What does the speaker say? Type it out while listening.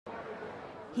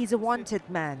He's a wanted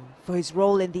man for his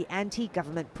role in the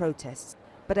anti-government protests.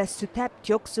 But as Suthep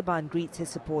Thaugsuban greets his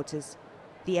supporters,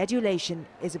 the adulation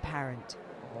is apparent.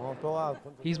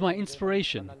 He's my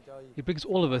inspiration. He brings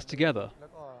all of us together.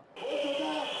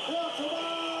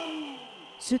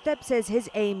 Suthep says his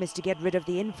aim is to get rid of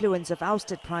the influence of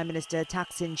ousted Prime Minister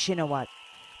Thaksin Shinawatra.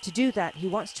 To do that, he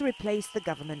wants to replace the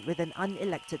government with an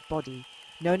unelected body,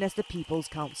 known as the People's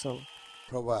Council.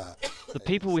 The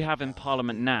people we have in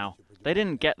Parliament now, they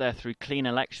didn't get there through clean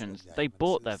elections, they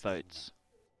bought their votes.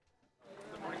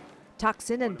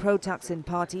 Thaksin and pro-Thaksin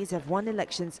parties have won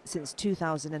elections since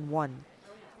 2001,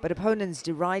 but opponents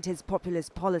deride his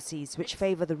populist policies which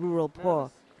favour the rural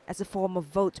poor as a form of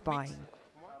vote buying.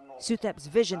 Suthep's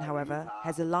vision, however,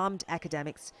 has alarmed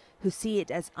academics who see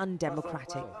it as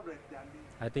undemocratic.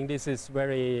 I think this is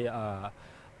very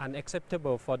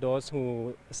unacceptable for those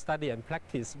who study and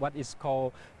practice what is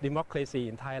called democracy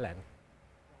in Thailand.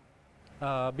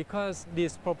 Because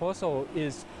this proposal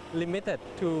is limited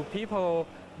to people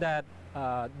that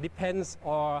depends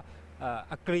or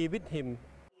agree with him.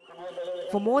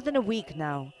 For more than a week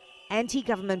now,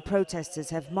 anti-government protesters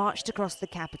have marched across the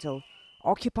capital,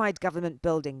 occupied government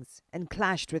buildings and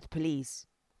clashed with police.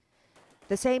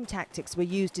 The same tactics were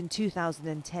used in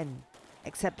 2010,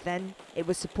 except then it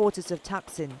was supporters of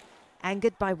Thaksin,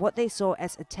 angered by what they saw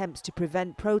as attempts to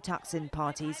prevent pro-Thaksin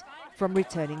parties from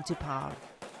returning to power.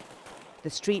 The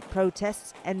street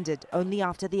protests ended only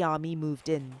after the army moved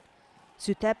in.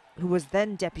 Suthep, who was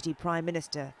then Deputy Prime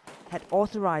Minister, had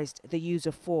authorized the use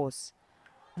of force.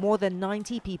 More than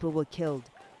 90 people were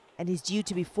killed, and he's due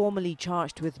to be formally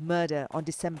charged with murder on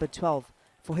December 12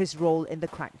 for his role in the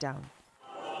crackdown.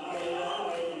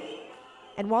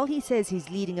 And while he says he's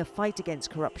leading a fight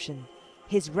against corruption,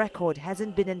 his record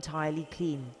hasn't been entirely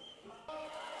clean.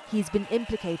 He's been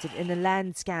implicated in a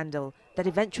land scandal that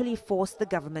eventually forced the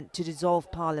government to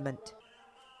dissolve parliament.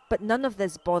 But none of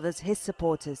this bothers his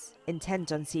supporters,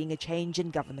 intent on seeing a change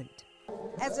in government.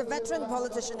 As a veteran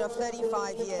politician of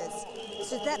 35 years,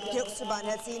 Suthep Thaugsuban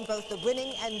has seen both the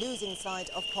winning and losing side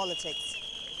of politics.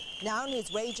 Now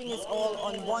he's waging his all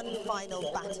on one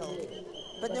final battle.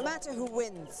 But no matter who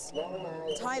wins,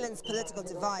 Thailand's political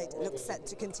divide looks set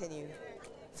to continue.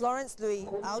 Florence Louis,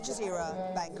 Al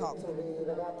Jazeera, Bangkok.